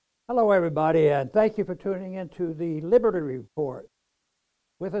Hello, everybody, and thank you for tuning in to the Liberty Report.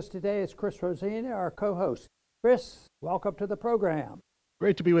 With us today is Chris Rosina, our co-host. Chris, welcome to the program.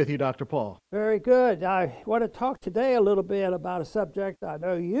 Great to be with you, Dr. Paul. Very good. I want to talk today a little bit about a subject I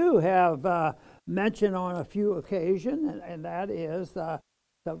know you have mentioned on a few occasions, and that is the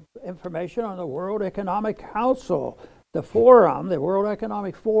information on the World Economic Council, the forum, the World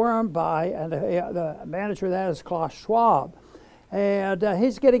Economic Forum, and the manager of that is Klaus Schwab. And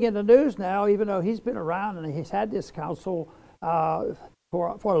he's getting in the news now, even though he's been around and he's had this council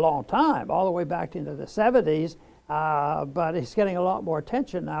for a long time, all the way back into the 70s. But he's getting a lot more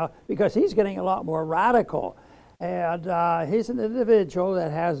attention now because he's getting a lot more radical. And he's an individual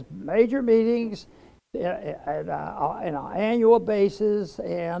that has major meetings on an annual basis,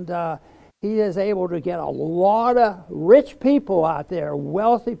 and he is able to get a lot of rich people out there,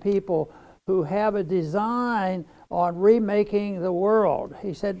 wealthy people who have a design on remaking the world.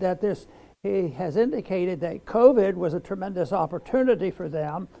 He said that he has indicated that COVID was a tremendous opportunity for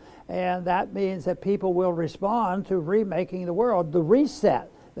them, and that means that people will respond to remaking the world, the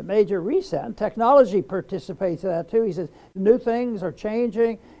reset, the major reset. And technology participates in that too. He says new things are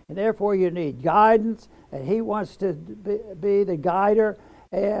changing, and therefore you need guidance, and he wants to be the guider.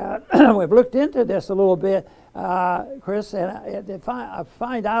 And we've looked into this a little bit, Chris, and I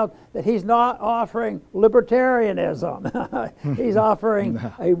find out that he's not offering libertarianism. He's offering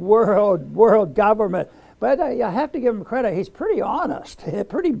a world government. But I have to give him credit. He's pretty honest,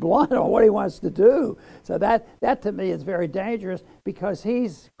 pretty blunt on what he wants to do. So that to me is very dangerous because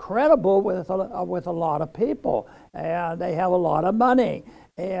he's credible with a lot of people, and they have a lot of money.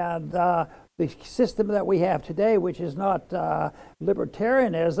 And the system that we have today, which is not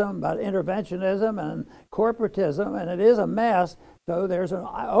libertarianism, but interventionism and corporatism, and it is a mess. So there's an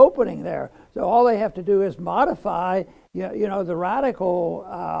opening there. So all they have to do is modify, the radical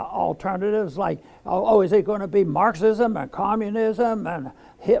alternatives, like, is it going to be Marxism and communism and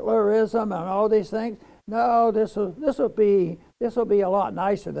Hitlerism and all these things? No, this will be a lot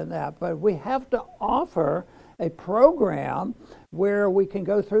nicer than that. But we have to offer a program where we can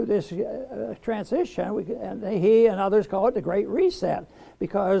go through this transition. And he and others call it the Great Reset,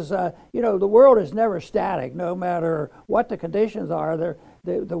 because the world is never static. No matter what the conditions are,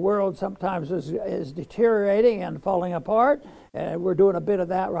 the world sometimes is deteriorating and falling apart, and we're doing a bit of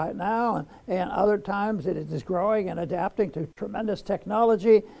that right now. And other times it is growing and adapting to tremendous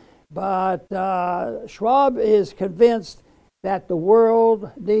technology. But Schwab is convinced that the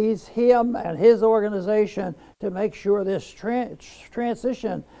world needs him and his organization to make sure this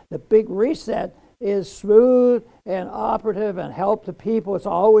transition, the big reset, is smooth and operative and help the people. It's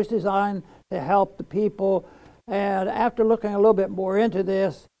always designed to help the people. And after looking a little bit more into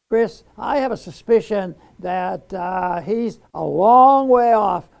this, Chris, I have a suspicion that he's a long way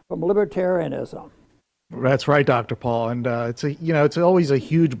off from libertarianism. That's right, Dr. Paul. And it's always a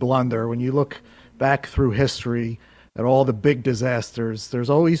huge blunder when you look back through history at all the big disasters. There's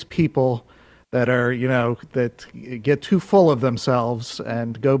always people that are, that get too full of themselves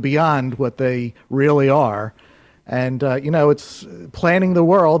and go beyond what they really are. And, it's planning the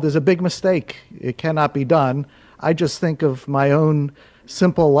world is a big mistake. It cannot be done. I just think of my own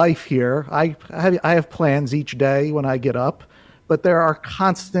simple life here. I have plans each day when I get up, but there are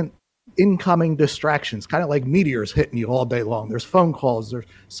constant incoming distractions, kind of like meteors hitting you all day long. There's phone calls, there's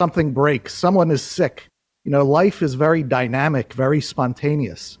something breaks, someone is sick. Life is very dynamic, very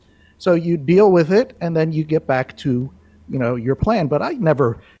spontaneous. So you deal with it, and then you get back to, your plan. But I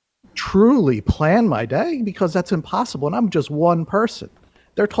never truly plan my day because that's impossible, and I'm just one person.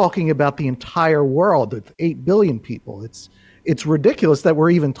 They're talking about the entire world with 8 billion people. It's ridiculous that we're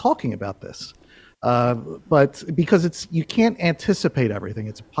even talking about this. But because you can't anticipate everything.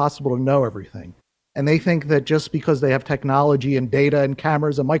 It's impossible to know everything. And they think that just because they have technology and data and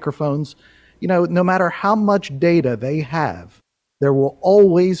cameras and microphones, no matter how much data they have, there will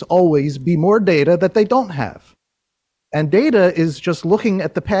always be more data that they don't have. And data is just looking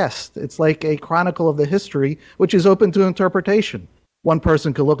at the past. It's like a chronicle of the history, which is open to interpretation. One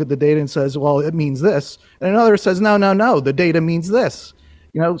person could look at the data and says, well, it means this. And another says, no, the data means this.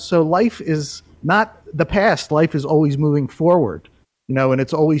 So life is not the past. Life is always moving forward, and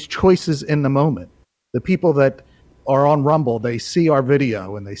it's always choices in the moment. The people that are on Rumble, they see our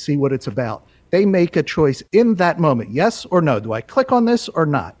video and they see what it's about. They make a choice in that moment. Yes or no? Do I click on this or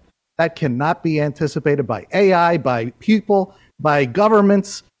not? That cannot be anticipated by AI, by people, by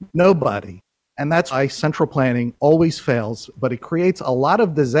governments, nobody. And that's why central planning always fails, but it creates a lot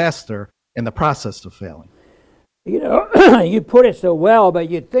of disaster in the process of failing. You put it so well, but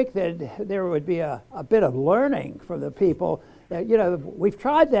you'd think that there would be a bit of learning from the people we've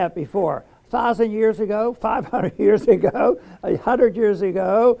tried that before. 1,000 years ago, 500 years ago, 100 years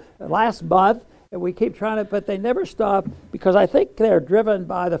ago, last month, and we keep trying to, but they never stop because I think they're driven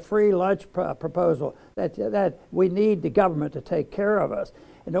by the free lunch proposal that we need the government to take care of us.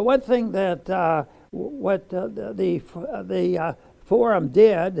 And the one thing that the forum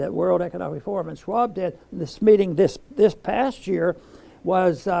did, the World Economic Forum and Schwab did in this meeting this past year,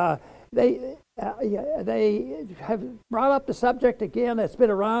 was they have brought up the subject again that's been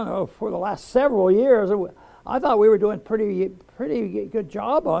around for the last several years. I thought we were doing pretty good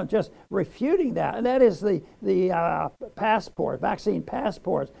job on just refuting that, and that is the vaccine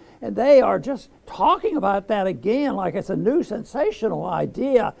passports, and they are just talking about that again like it's a new sensational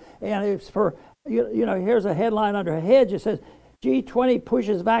idea, and it's for here's a headline under a hedge. It says G20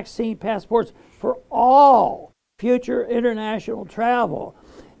 pushes vaccine passports for all future international travel.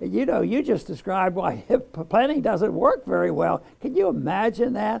 You just described why planning doesn't work very well. Can you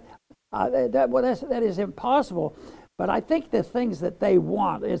imagine that? That is impossible. But I think the things that they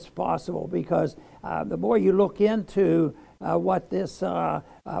want, it's possible because the more you look into what this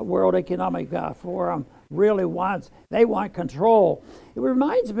World Economic Forum really wants, they want control. It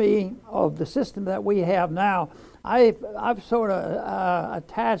reminds me of the system that we have now. I've sort of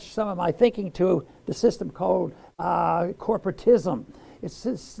attached some of my thinking to the system called corporatism.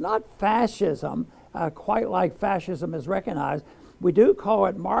 It's not fascism, quite like fascism is recognized. We do call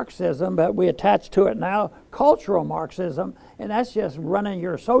it Marxism, but we attach to it now cultural Marxism, and that's just running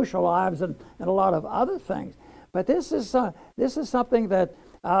your social lives and a lot of other things. But this is something that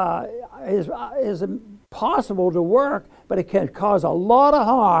is possible to work, but it can cause a lot of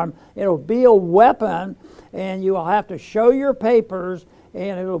harm. It'll be a weapon, and you will have to show your papers,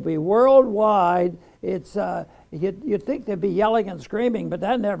 and it'll be worldwide. It's you'd think they'd be yelling and screaming, but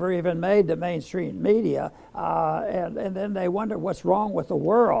that never even made the mainstream media. And then they wonder what's wrong with the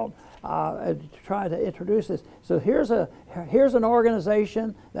world and try to introduce this. So here's an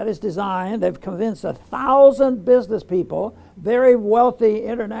organization that is designed. They've convinced 1,000 business people, very wealthy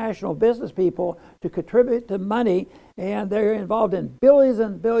international business people, to contribute the money, and they're involved in billions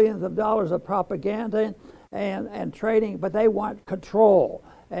and billions of dollars of propaganda and trading, but they want control.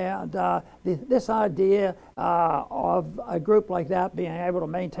 And this idea of a group like that being able to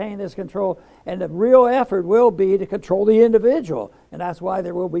maintain this control, and the real effort will be to control the individual, and that's why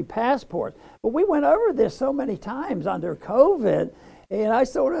there will be passports. But we went over this so many times under COVID, and I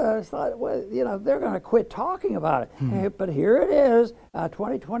sort of thought, well, they're going to quit talking about it. But here it is,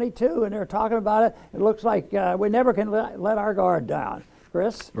 2022, and they're talking about it. It looks like we never can let our guard down.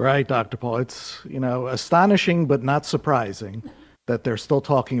 Chris? Right, Dr. Paul. It's astonishing but not surprising that they're still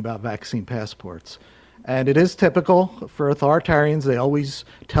talking about vaccine passports. And it is typical for authoritarians. They always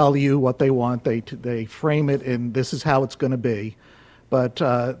tell you what they want. They frame it in this is how it's going to be. But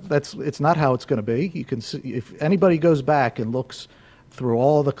it's not how it's going to be. You can see, if anybody goes back and looks through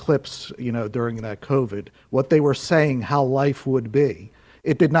all the clips, during that COVID, what they were saying how life would be,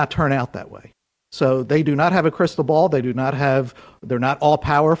 it did not turn out that way. So they do not have a crystal ball. They're not all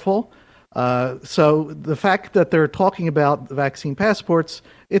powerful. So the fact that they're talking about vaccine passports,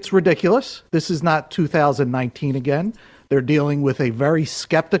 it's ridiculous. This is not 2019 again. They're dealing with a very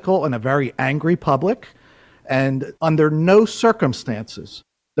skeptical and a very angry public. And under no circumstances,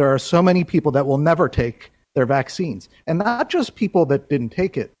 there are so many people that will never take their vaccines. And not just people that didn't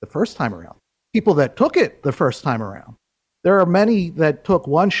take it the first time around, people that took it the first time around. There are many that took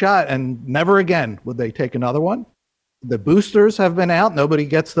one shot and never again would they take another one. The boosters have been out. Nobody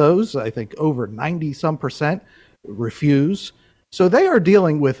gets those. I think over 90% refuse. So they are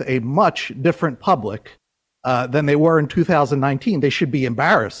dealing with a much different public than they were in 2019. They should be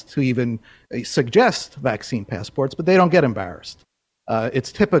embarrassed to even suggest vaccine passports, but they don't get embarrassed.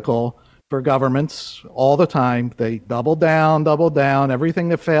 It's typical for governments all the time. They double down, everything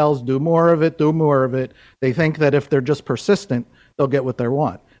that fails, do more of it. They think that if they're just persistent, they'll get what they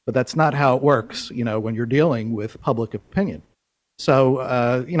want. But that's not how it works, when you're dealing with public opinion.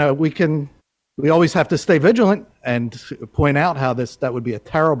 So, we always have to stay vigilant and point out how that would be a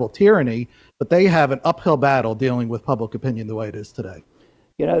terrible tyranny, but they have an uphill battle dealing with public opinion the way it is today.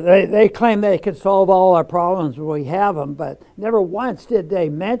 They claim they can solve all our problems when we have them, but never once did they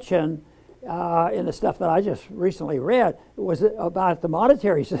mention in the stuff that I just recently read was about the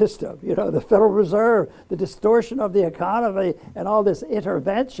monetary system, the Federal Reserve, the distortion of the economy, and all this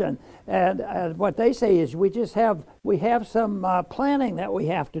intervention. And what they say is we have some planning that we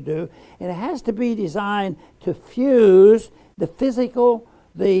have to do, and it has to be designed to fuse the physical,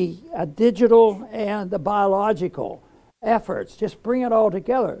 the digital, and the biological efforts. Just bring it all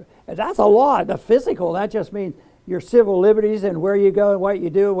together. And that's a lot. The physical, that just means your civil liberties and where you go and what you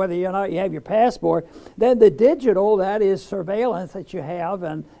do, whether or not you have your passport. Then the digital, that is surveillance that you have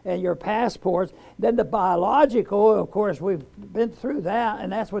and your passports. Then the biological, of course, we've been through that,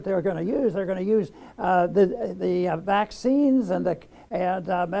 and that's what they're going to use. They're going to use the vaccines and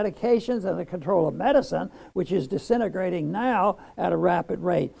the medications and the control of medicine, which is disintegrating now at a rapid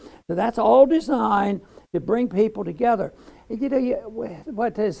rate. So that's all designed to bring people together. You know,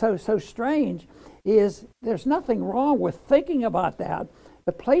 what is so strange is there's nothing wrong with thinking about that,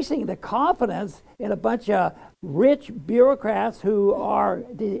 but placing the confidence in a bunch of rich bureaucrats who are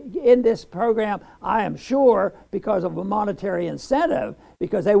in this program, I am sure, because of a monetary incentive,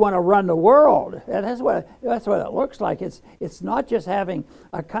 because they want to run the world. And that's what it looks like. It's not just having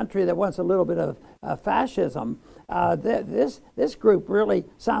a country that wants a little bit of fascism. This group really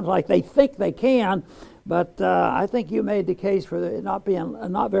sounds like they think they can, but I think you made the case for it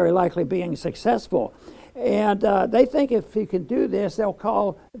not very likely being successful. And they think if you can do this, they'll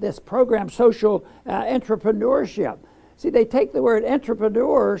call this program social entrepreneurship. See, they take the word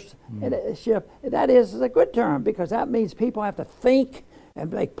entrepreneurship, that is a good term, because that means people have to think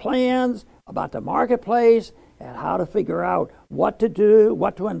and make plans about the marketplace and how to figure out what to do,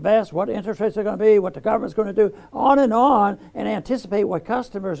 what to invest, what interest rates are going to be, what the government's going to do, on, and anticipate what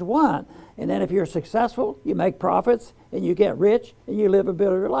customers want. And then if you're successful, you make profits, and you get rich, and you live a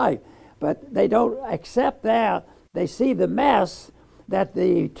better life. But they don't accept that. They see the mess that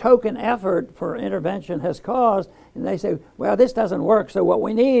the token effort for intervention has caused, and they say, well, this doesn't work, so what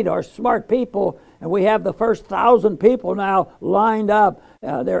we need are smart people, and we have the first 1,000 people now lined up.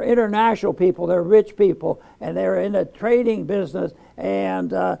 They're international people, they're rich people, and they're in the trading business,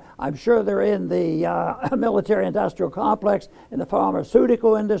 and I'm sure they're in the military-industrial complex, in the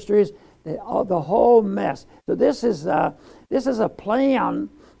pharmaceutical industries, the whole mess. So this is a plan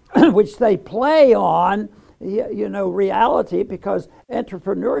which they play on, reality, because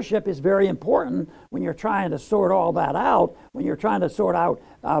entrepreneurship is very important when you're trying to sort all that out, when you're trying to sort out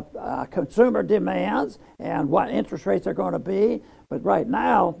consumer demands and what interest rates are going to be. But right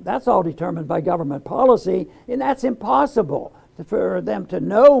now, that's all determined by government policy, and that's impossible for them to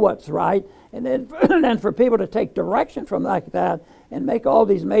know what's right, and then for people to take direction from like that and make all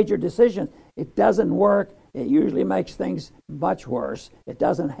these major decisions. It doesn't work. It usually makes things much worse. It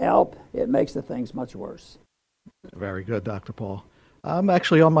doesn't help. It makes the things much worse. Very good, Dr. Paul. I'm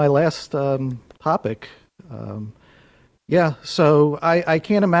actually on my last topic. So I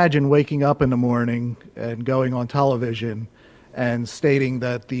can't imagine waking up in the morning and going on television and stating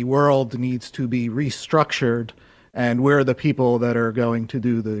that the world needs to be restructured and we're the people that are going to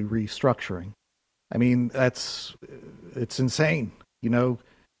do the restructuring. I mean, it's insane.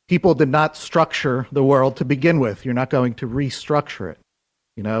 People did not structure the world to begin with. You're not going to restructure it,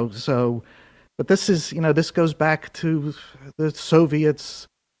 so, but this is, this goes back to the Soviets,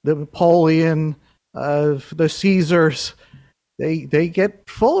 the Napoleon, the Caesars. They get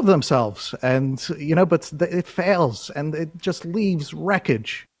full of themselves, and but it fails, and it just leaves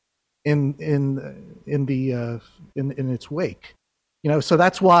wreckage in its wake. So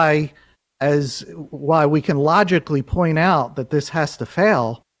that's why we can logically point out that this has to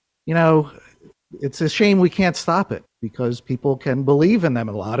fail. It's a shame we can't stop it, because people can believe in them.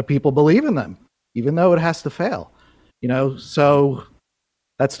 A lot of people believe in them, even though it has to fail. So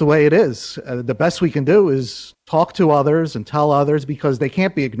that's the way it is. The best we can do is talk to others and tell others, because they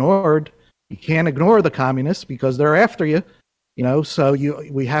can't be ignored. You can't ignore the communists because they're after you. So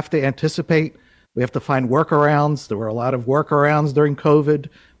we have to anticipate. We have to find workarounds. There were a lot of workarounds during COVID.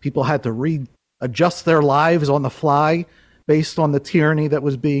 People had to readjust their lives on the fly based on the tyranny that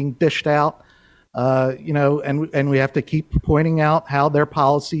was being dished out. And we have to keep pointing out how their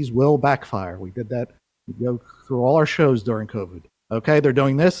policies will backfire. We did that. We go through all our shows during COVID. Okay, they're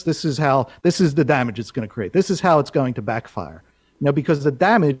doing this. This is the damage it's going to create. This is how it's going to backfire. Because the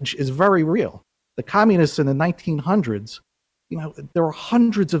damage is very real. The communists in the 1900s, there were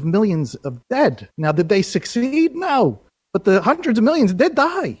hundreds of millions of dead. Now, did they succeed? No. But the hundreds of millions did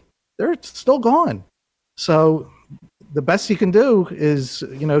die. They're still gone. So the best you can do is,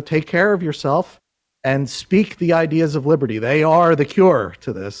 take care of yourself and speak the ideas of liberty. They are the cure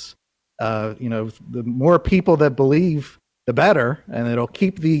to this. The more people that believe, the better, and it'll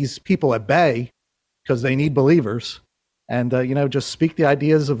keep these people at bay, because they need believers. And, just speak the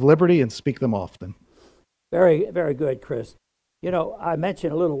ideas of liberty and speak them often. Very, very good, Chris. I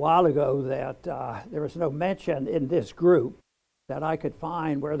mentioned a little while ago that there was no mention in this group that I could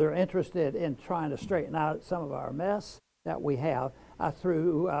find where they're interested in trying to straighten out some of our mess that we have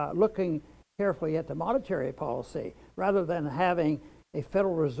through looking carefully at the monetary policy, rather than having a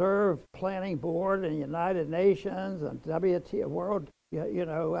Federal Reserve Planning Board and the United Nations and WTO, World,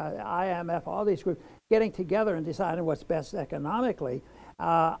 IMF, all these groups getting together and deciding what's best economically.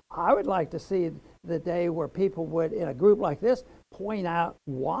 I would like to see the day where people would, in a group like this, point out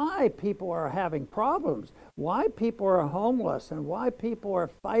why people are having problems, why people are homeless, and why people are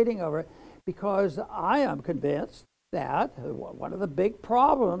fighting over it. Because I am convinced that one of the big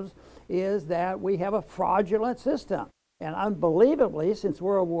problems is that we have a fraudulent system. And unbelievably, since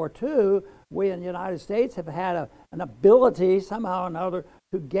World War II, we in the United States have had an ability somehow or another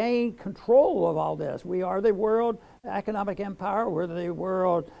to gain control of all this. We are the world economic empire. We're the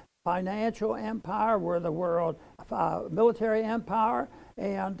world financial empire. We're the world military empire.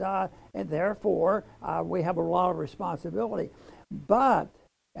 And therefore, we have a lot of responsibility. But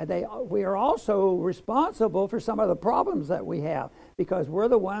we are also responsible for some of the problems that we have, because we're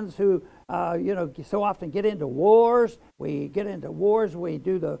the ones who, so often get into wars. We get into wars. We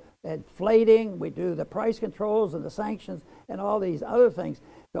do the inflating. We do the price controls and the sanctions and all these other things.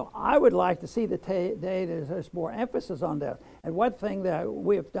 So I would like to see the day that there's more emphasis on this. And one thing that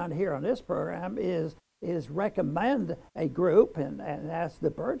we have done here on this program is recommend a group, and that's the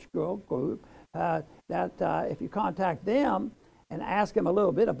Birch Group, that if you contact them and ask them a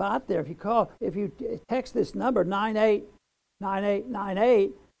little bit about there. If you text this number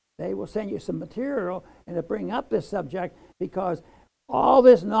 989898, they will send you some material and to bring up this subject, because all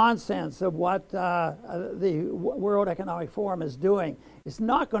this nonsense of what the World Economic Forum is doing is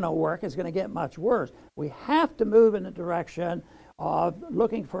not going to work. It's going to get much worse. We have to move in the direction of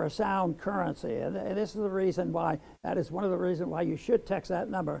looking for a sound currency. And this is the reason why, that is one of the reasons why you should text that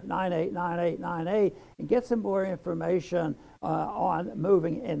number, 989898, and get some more information on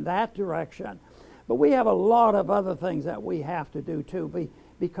moving in that direction. But we have a lot of other things that we have to do too,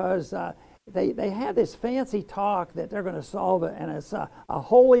 because they have this fancy talk that they're going to solve it, and it's a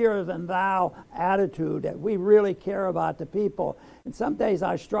holier than thou attitude that we really care about the people. And some days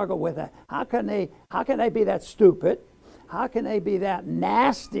I struggle with it. How can they be that stupid? How can they be that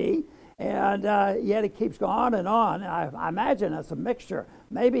nasty? And yet it keeps going on. I imagine it's a mixture.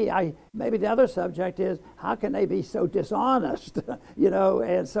 Maybe the other subject is, how can they be so dishonest,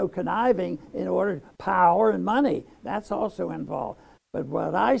 and so conniving in order to power and money? That's also involved. But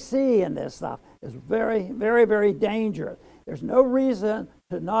what I see in this stuff is very, very, very dangerous. There's no reason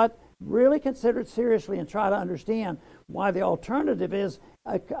to not really consider it seriously and try to understand why the alternative is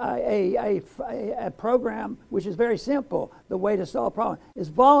a program which is very simple. The way to solve a problem is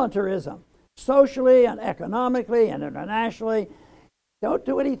voluntarism, socially and economically and internationally. Don't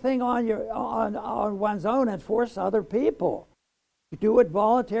do anything on one's own and force other people. Do it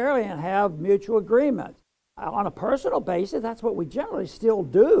voluntarily and have mutual agreements. On a personal basis, that's what we generally still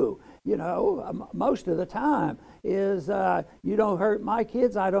do, most of the time, is you don't hurt my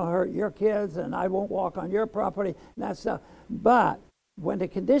kids, I don't hurt your kids, and I won't walk on your property, and that stuff. But when the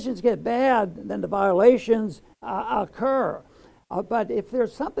conditions get bad, then the violations occur. But if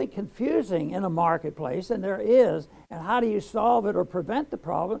there's something confusing in a marketplace, and there is, and how do you solve it or prevent the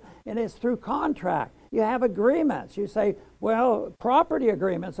problem? And it's through contract. You have agreements. You say, well, property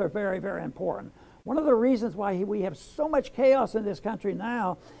agreements are very, very important. One of the reasons why we have so much chaos in this country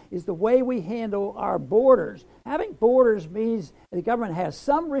now is the way we handle our borders. Having borders means the government has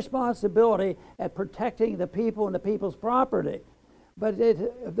some responsibility at protecting the people and the people's property. But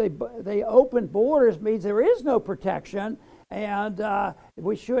the open borders means there is no protection, and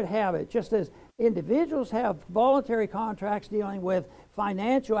we should have it. Just as individuals have voluntary contracts dealing with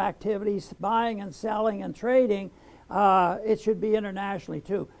financial activities, buying and selling and trading, it should be internationally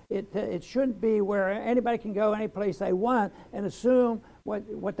too. It shouldn't be where anybody can go any place they want and assume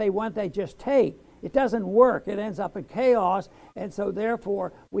what they want they just take. It doesn't work. It ends up in chaos, and so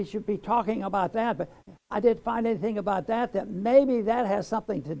therefore we should be talking about that. But I didn't find anything about that maybe that has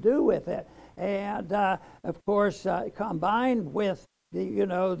something to do with it. And of course, combined with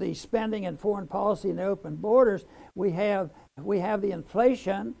the spending and foreign policy and the open borders, we have the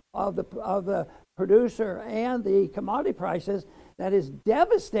inflation of the producer and the commodity prices that is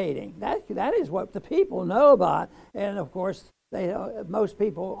devastating. That is what the people know about, and of course most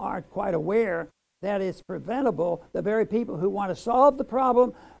people aren't quite aware that it's preventable. The very people who want to solve the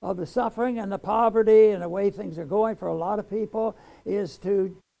problem of the suffering and the poverty and the way things are going for a lot of people is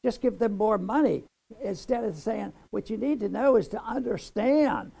to just give them more money, instead of saying what you need to know is to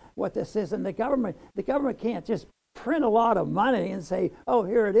understand what this is. And the government can't just print a lot of money and say, oh,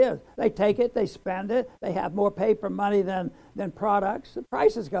 here it is. They take it, they spend it, they have more paper money than products. The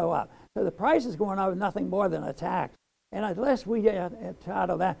prices go up. So the price is going up, nothing more than a tax. And unless we get out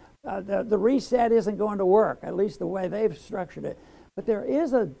of that, the reset isn't going to work, at least the way they've structured it. But there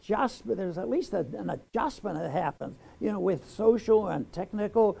is adjustment. There's at least an adjustment that happens, with social and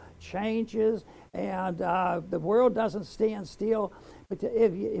technical changes, and the world doesn't stand still. But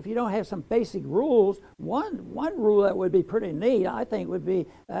if you don't have some basic rules, one rule that would be pretty neat, I think, would be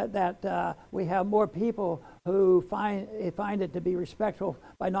that we have more people who find it to be respectful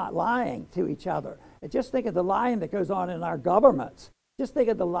by not lying to each other. And just think of the lying that goes on in our governments. Just think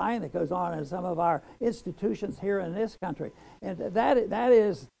of the lying that goes on in some of our institutions here in this country. And that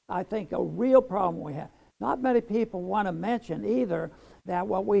is, I think, a real problem we have. Not many people want to mention either that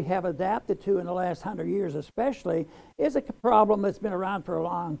what we have adapted to in the last 100 years especially is a problem that's been around for a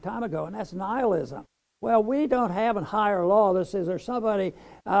long time ago, and that's nihilism. Well, we don't have a higher law that says there's somebody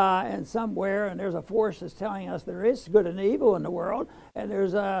and somewhere, and there's a force that's telling us there is good and evil in the world, and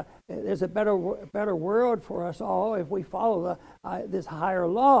there's a better world for us all if we follow this higher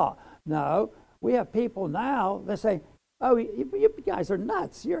law. No, we have people now that say, "Oh, you guys are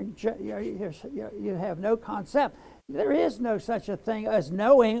nuts. You have no concept. There is no such a thing as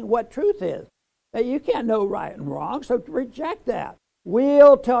knowing what truth is. You can't know right and wrong, so reject that.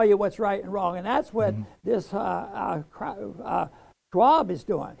 We'll tell you what's right and wrong." And that's what this Schwab is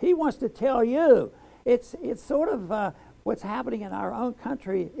doing. He wants to tell you. It's sort of what's happening in our own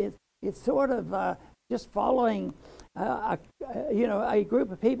country. It's sort of just following a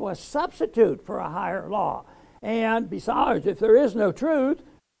group of people, a substitute for a higher law. And besides, if there is no truth,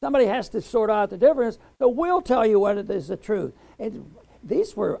 somebody has to sort out the difference. So we'll tell you what it is the truth. And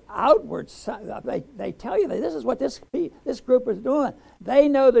these were outward. They tell you that this is what this group is doing. They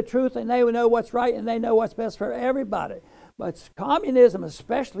know the truth, and they know what's right, and they know what's best for everybody. But communism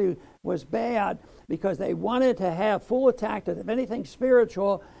especially was bad because they wanted to have full attack of anything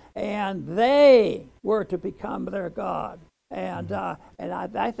spiritual, and they were to become their God. And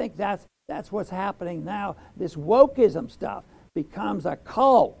I think that's what's happening now. This wokeism stuff becomes a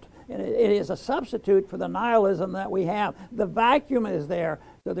cult. And it is a substitute for the nihilism that we have. The vacuum is there,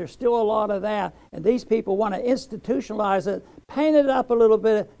 so there's still a lot of that. And these people want to institutionalize it, paint it up a little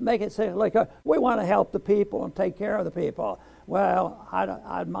bit, make it say like we want to help the people and take care of the people. Well,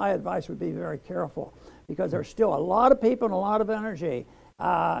 my advice would be very careful, because there's still a lot of people and a lot of energy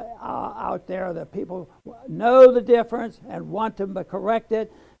out there that people know the difference and want to correct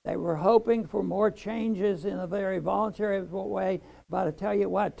it. They were hoping for more changes in a very voluntary way, but I tell you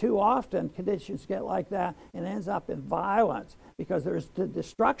what, too often conditions get like that and ends up in violence, because there's the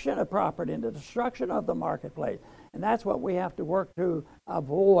destruction of property and the destruction of the marketplace. And that's what we have to work to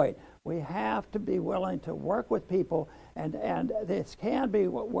avoid. We have to be willing to work with people, and this can be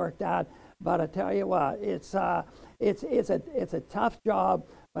worked out. But I tell you what, it's a tough job.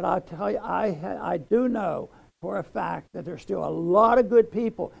 But I tell you, I do know for a fact that there's still a lot of good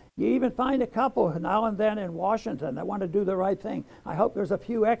people. You even find a couple now and then in Washington that want to do the right thing. I hope there's a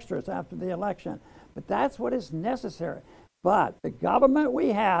few extras after the election. But that's what is necessary. But the government we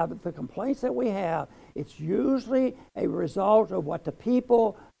have, the complaints that we have, it's usually a result of what the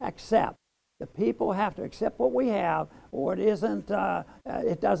people accept. The people have to accept what we have, or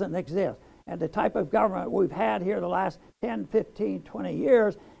it doesn't exist. And the type of government we've had here the last 10, 15, 20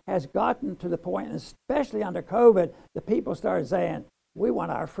 years has gotten to the point, and especially under COVID, the people started saying, we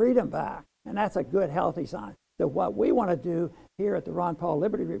want our freedom back. And that's a good, healthy sign. So what we want to do here at the Ron Paul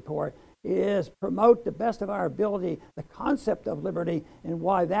Liberty Report is promote the best of our ability the concept of liberty, and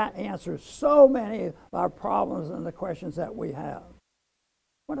why that answers so many of our problems and the questions that we have.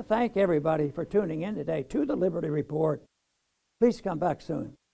 I want to thank everybody for tuning in today to the Liberty Report. Please come back soon.